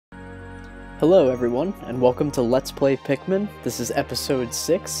Hello everyone, and welcome to Let's Play Pikmin. This is episode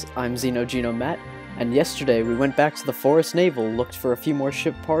 6, I'm Xenogeno Matt, and yesterday we went back to the Forest Naval, looked for a few more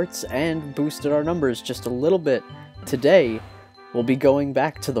ship parts, and boosted our numbers just a little bit. Today, we'll be going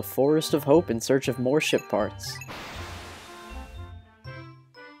back to the Forest of Hope in search of more ship parts.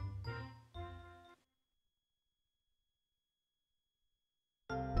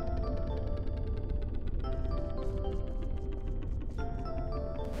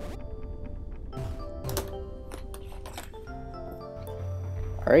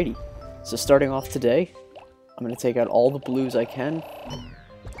 Alrighty, so starting off today, I'm going to take out all the blues I can.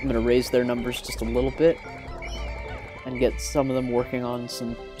 I'm going to raise their numbers just a little bit, and get some of them working on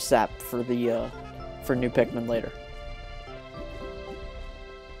some sap for the for new Pikmin later.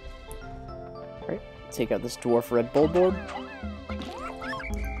 Alright, take out this dwarf red bulborb.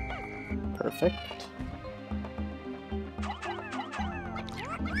 Perfect.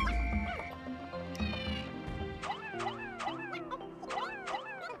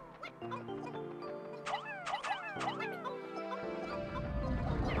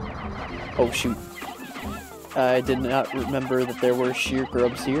 Oh shoot, I did not remember that there were sheer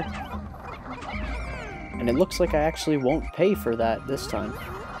grubs here. And it looks like I actually won't pay for that this time.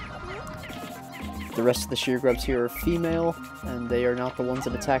 The rest of the sheer grubs here are female, and they are not the ones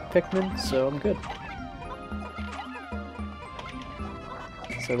that attack Pikmin, so I'm good.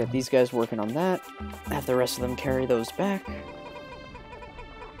 So I got these guys working on that, have the rest of them carry those back.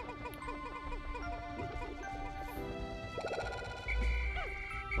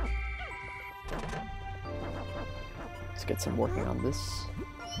 Let's get some working on this.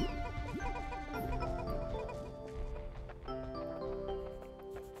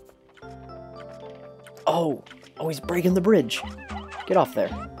 Oh, he's breaking the bridge. Get off there.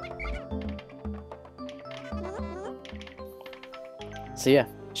 So yeah,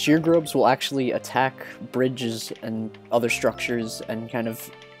 sheer grubs will actually attack bridges and other structures and kind of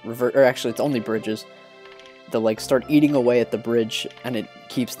revert, or actually it's only bridges. They'll like start eating away at the bridge, and it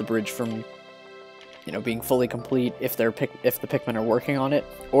keeps the bridge from, you know, being fully complete if the Pikmin are working on it,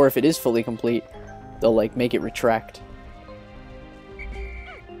 or if it is fully complete, they'll like make it retract.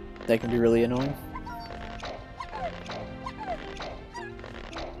 That can be really annoying.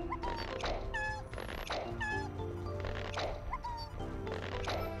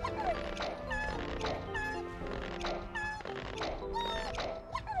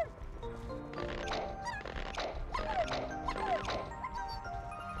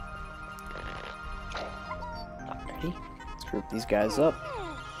 Let's group these guys up.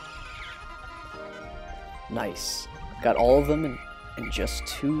 Nice. Got all of them in just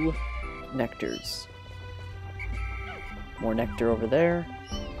 2 nectars. More nectar over there.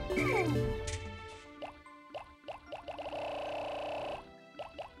 I'm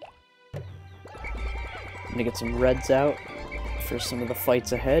gonna get some reds out for some of the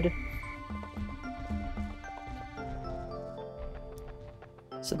fights ahead.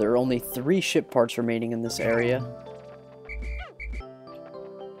 So there are only 3 ship parts remaining in this area.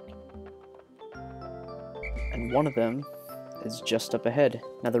 And one of them is just up ahead.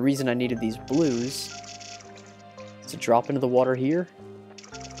 Now the reason I needed these blues is to drop into the water here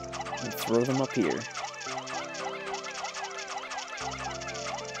and throw them up here.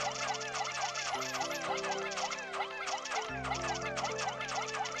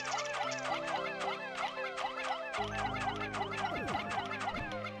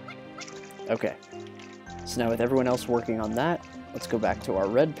 Okay, so now with everyone else working on that, let's go back to our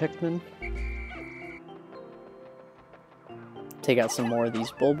red Pikmin. Take out some more of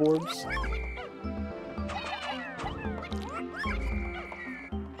these bulborbs.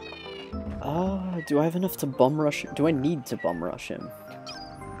 Do I have enough to bum rush? Do I need to bum rush him?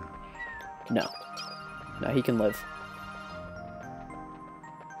 No. No, he can live.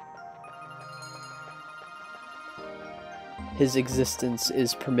 His existence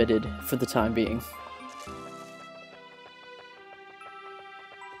is permitted for the time being.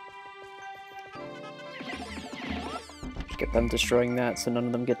 Get them destroying that so none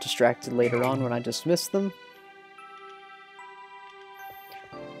of them get distracted later on when I dismiss them.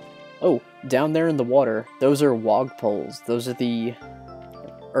 Oh, down there in the water, those are wogpoles. Those are the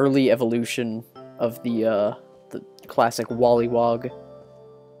early evolution of the classic Wollywog.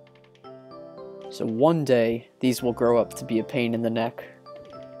 So one day, these will grow up to be a pain in the neck.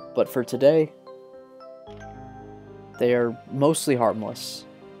 But for today, they are mostly harmless.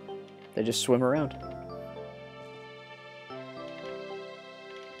 They just swim around.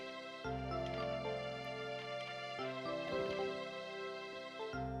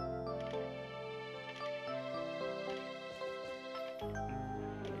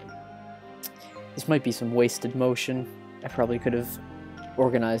 This might be some wasted motion. I probably could have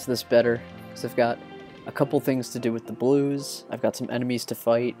organized this better, because I've got a couple things to do with the blues. I've got some enemies to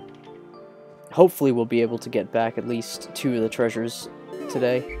fight. Hopefully we'll be able to get back at least 2 of the treasures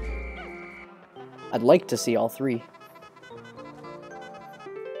today. I'd like to see all 3.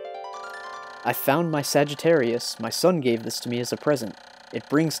 I found my Sagittarius. My son gave this to me as a present. It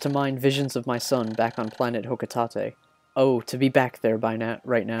brings to mind visions of my son back on planet Hokotate. Oh, to be back there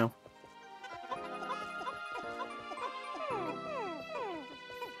right now.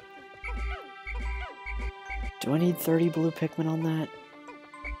 Do I need 30 blue Pikmin on that?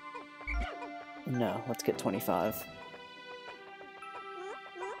 No, let's get 25.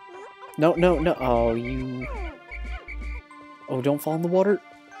 No, no, no. Oh, you... Oh, don't fall in the water.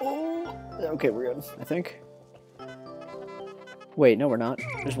 Oh, okay, we're good, I think. Wait, no, we're not.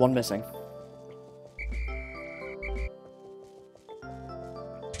 There's one missing.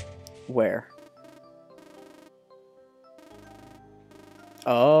 Where?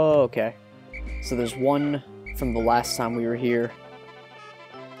 Oh, okay. So there's one from the last time we were here.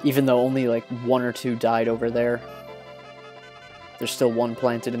 Even though only like 1 or 2 died over there, there's still one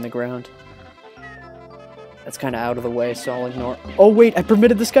planted in the ground. That's kind of out of the way, so I'll ignore. Oh wait, I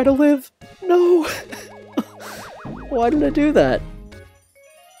permitted this guy to live! No! Why did I do that?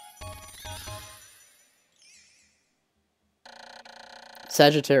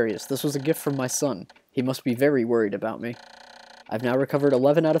 Sagittarius, this was a gift from my son. He must be very worried about me. I've now recovered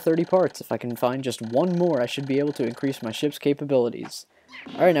 11 out of 30 parts. If I can find just 1 more, I should be able to increase my ship's capabilities.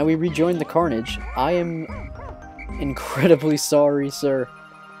 Alright, now we rejoin the carnage. I am incredibly sorry, sir.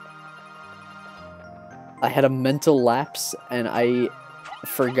 I had a mental lapse, and I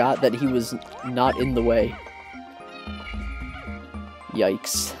forgot that he was not in the way.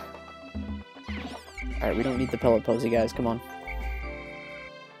 Yikes. Alright, we don't need the pellet posy, guys. Come on.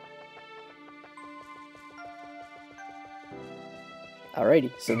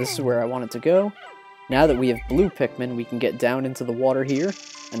 Alrighty, so this is where I want it to go. Now that we have blue Pikmin, we can get down into the water here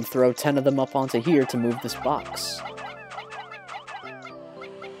and throw 10 of them up onto here to move this box.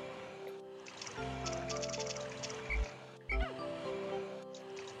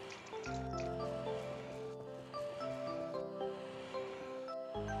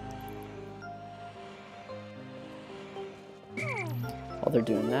 While they're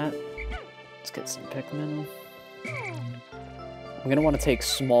doing that, let's get some Pikmin. I'm going to want to take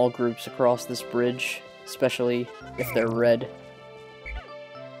small groups across this bridge, especially if they're red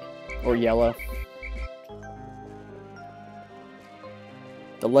or yellow.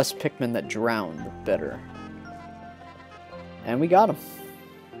 The less Pikmin that drown, the better. And we got them.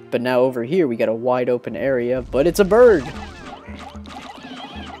 But now over here we got a wide open area, but it's a bird!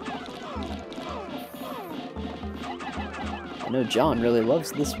 I know John really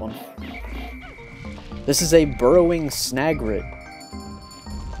loves this one. This is a burrowing snagret.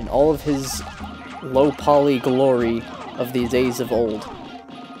 In all of his low poly glory of the days of old.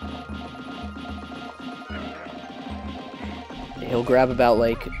 He'll grab about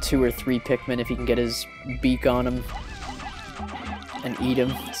like 2 or 3 Pikmin if he can get his beak on him and eat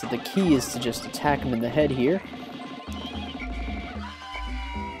him. So the key is to just attack him in the head here.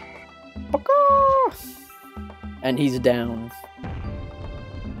 And he's down.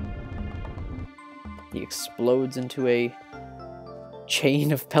 He explodes into a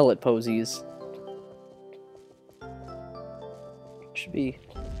chain of pellet posies. Should be...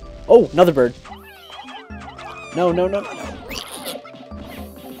 Oh, another bird. No, no, no, no, no.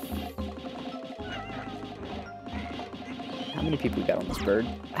 How many people we got on this bird?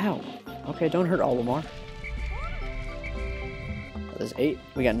 Ow. Okay, don't hurt Olimar. There's 8.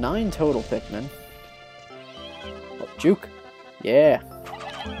 We got 9 total Pikmin. Oh, juke. Yeah.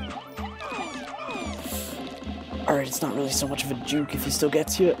 Alright, it's not really so much of a juke if he still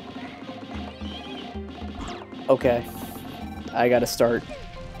gets you. Okay. I gotta start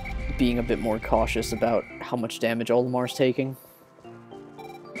being a bit more cautious about how much damage Olimar's taking.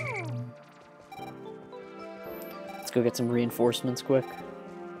 Let's go get some reinforcements quick.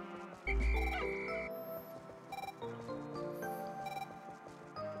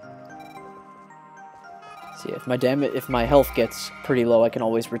 See, if my health gets pretty low, I can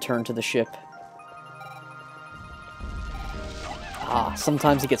always return to the ship. Ah,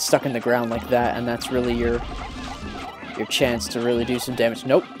 sometimes he gets stuck in the ground like that, and that's really your chance to really do some damage.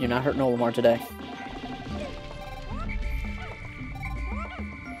 Nope, you're not hurting Olimar today.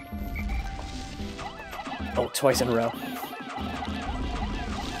 Oh, twice in a row.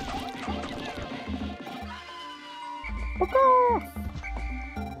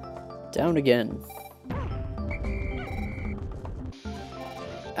 Down again.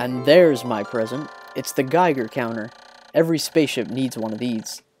 And there's my present. It's the Geiger counter. Every spaceship needs one of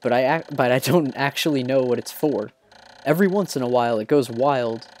these, but I don't actually know what it's for. Every once in a while it goes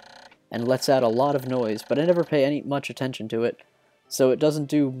wild and lets out a lot of noise, but I never pay much attention to it. So it doesn't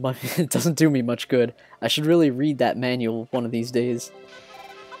do it doesn't do me much good. I should really read that manual one of these days.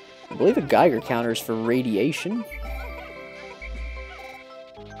 I believe a Geiger counter is for radiation.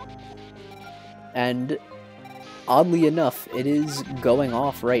 And oddly enough, it is going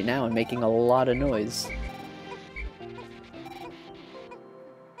off right now and making a lot of noise.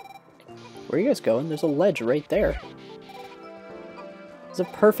 Where are you guys going? There's a ledge right there. It's a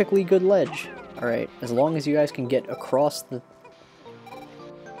perfectly good ledge. Alright, as long as you guys can get across the...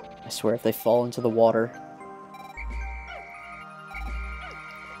 I swear if they fall into the water...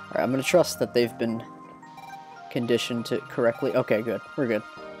 Alright, I'm gonna trust that they've been conditioned to correctly... Okay, good. We're good.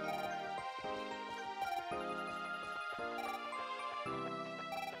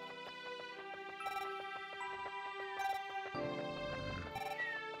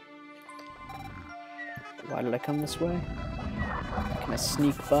 Why did I come this way? Can I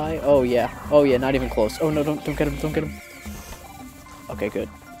sneak by? Oh yeah. Oh yeah, not even close. Oh no, don't get him, don't get him. Okay, good.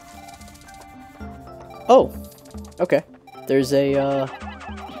 Oh! Okay. There's a,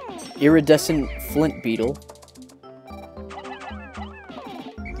 iridescent flint beetle.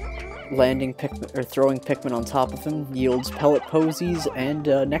 Landing Pikmin, or throwing Pikmin on top of him yields pellet posies and,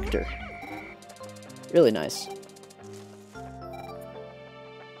 nectar. Really nice.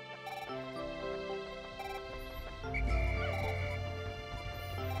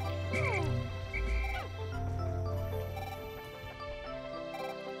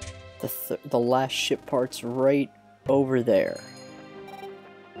 The last ship part's right over there.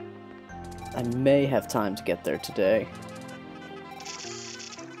 I may have time to get there today.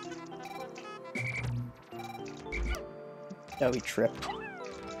 Oh, he tripped.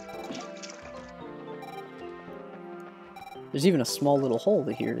 There's even a small little hole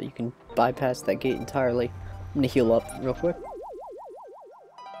here that you can bypass that gate entirely. I'm gonna heal up real quick.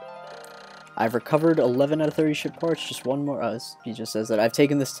 I've recovered 11 out of 30 ship parts, just one more. He just says that I've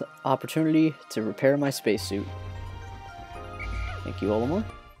taken this opportunity to repair my spacesuit. Thank you, Olimar.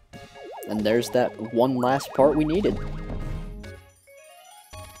 And there's that one last part we needed.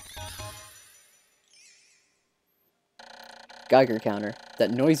 Geiger counter.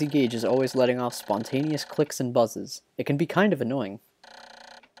 That noisy gauge is always letting off spontaneous clicks and buzzes. It can be kind of annoying.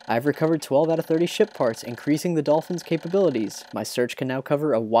 I've recovered 12 out of 30 ship parts, increasing the Dolphin's capabilities. My search can now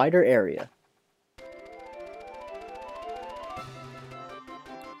cover a wider area.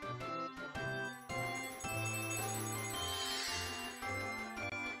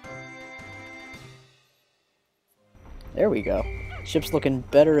 There we go. Ship's looking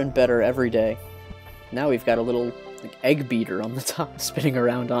better and better every day. Now we've got a little like, egg beater on the top spinning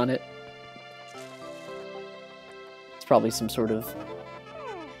around on it. It's probably some sort of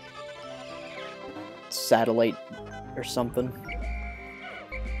satellite or something.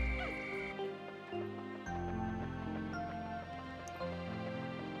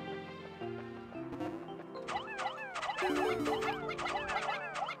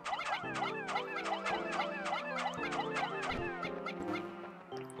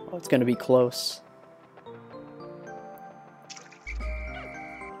 Oh, it's gonna be close.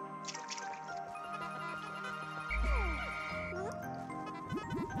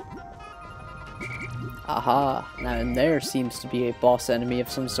 Aha! Now in there seems to be a boss enemy of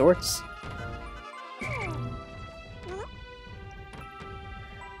some sorts.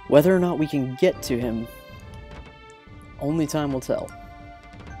 Whether or not we can get to him, only time will tell.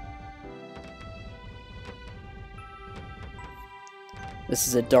 This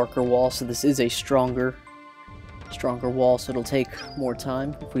is a darker wall, so this is a stronger wall, so it'll take more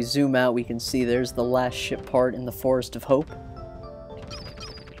time. If we zoom out, we can see there's the last ship part in the Forest of Hope.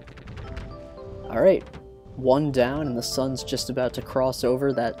 Alright, one down, and the sun's just about to cross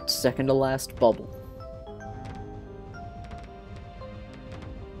over that second-to-last bubble.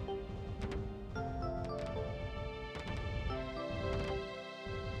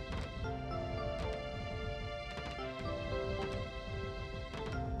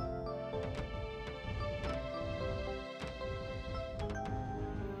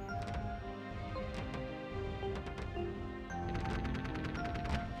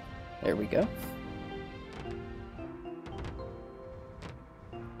 There we go.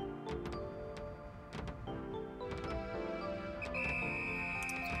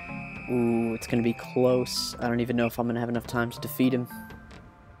 Ooh, it's gonna be close. I don't even know if I'm gonna have enough time to defeat him.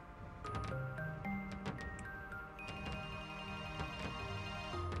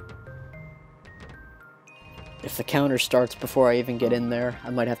 If the counter starts before I even get in there,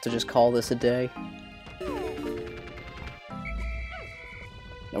 I might have to just call this a day.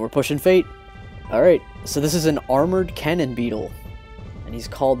 Now we're pushing fate. Alright, so this is an armored cannon beetle. And he's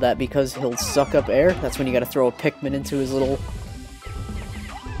called that because he'll suck up air. That's when you gotta throw a Pikmin into his little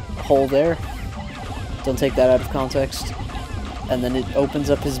hole there. Don't take that out of context. And then it opens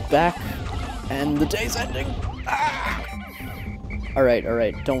up his back, and the day's ending. Ah! Alright,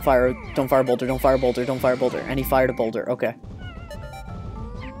 alright. Don't fire boulder, don't fire boulder, don't fire boulder. And he fired a boulder, okay.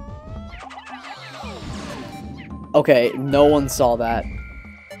 Okay, no one saw that.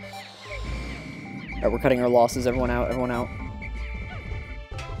 Alright, we're cutting our losses. Everyone out, everyone out.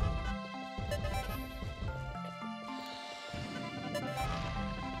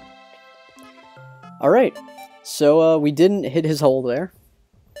 Alright, so we didn't hit his hole there.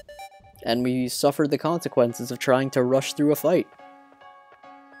 And we suffered the consequences of trying to rush through a fight.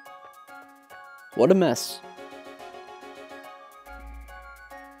 What a mess.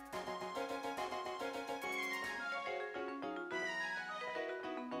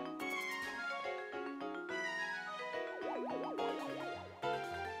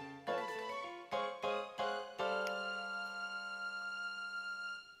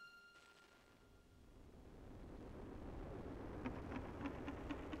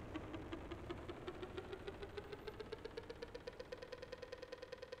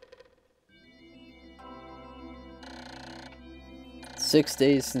 "6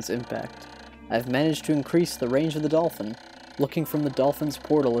 days since impact. I've managed to increase the range of the dolphin. Looking from the dolphin's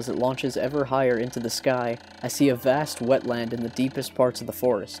portal as it launches ever higher into the sky, I see a vast wetland in the deepest parts of the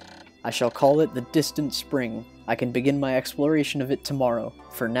forest. I shall call it the Distant Spring. I can begin my exploration of it tomorrow.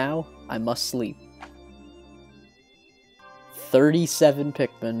 For now, I must sleep." 37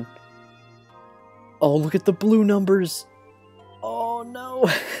 Pikmin. Oh, look at the blue numbers! Oh no!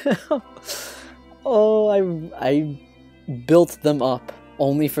 Oh, I built them up,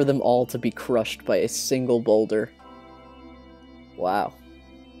 only for them all to be crushed by a single boulder. Wow.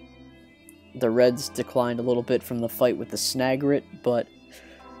 The reds declined a little bit from the fight with the Snagrit, but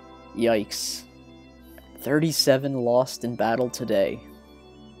yikes. 37 lost in battle today.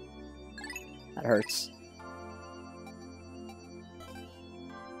 That hurts.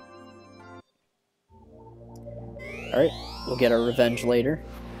 Alright, we'll get our revenge later.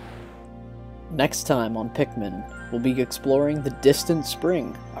 Next time on Pikmin, we'll be exploring the Distant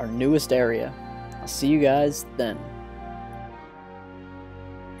Spring, our newest area. I'll see you guys then.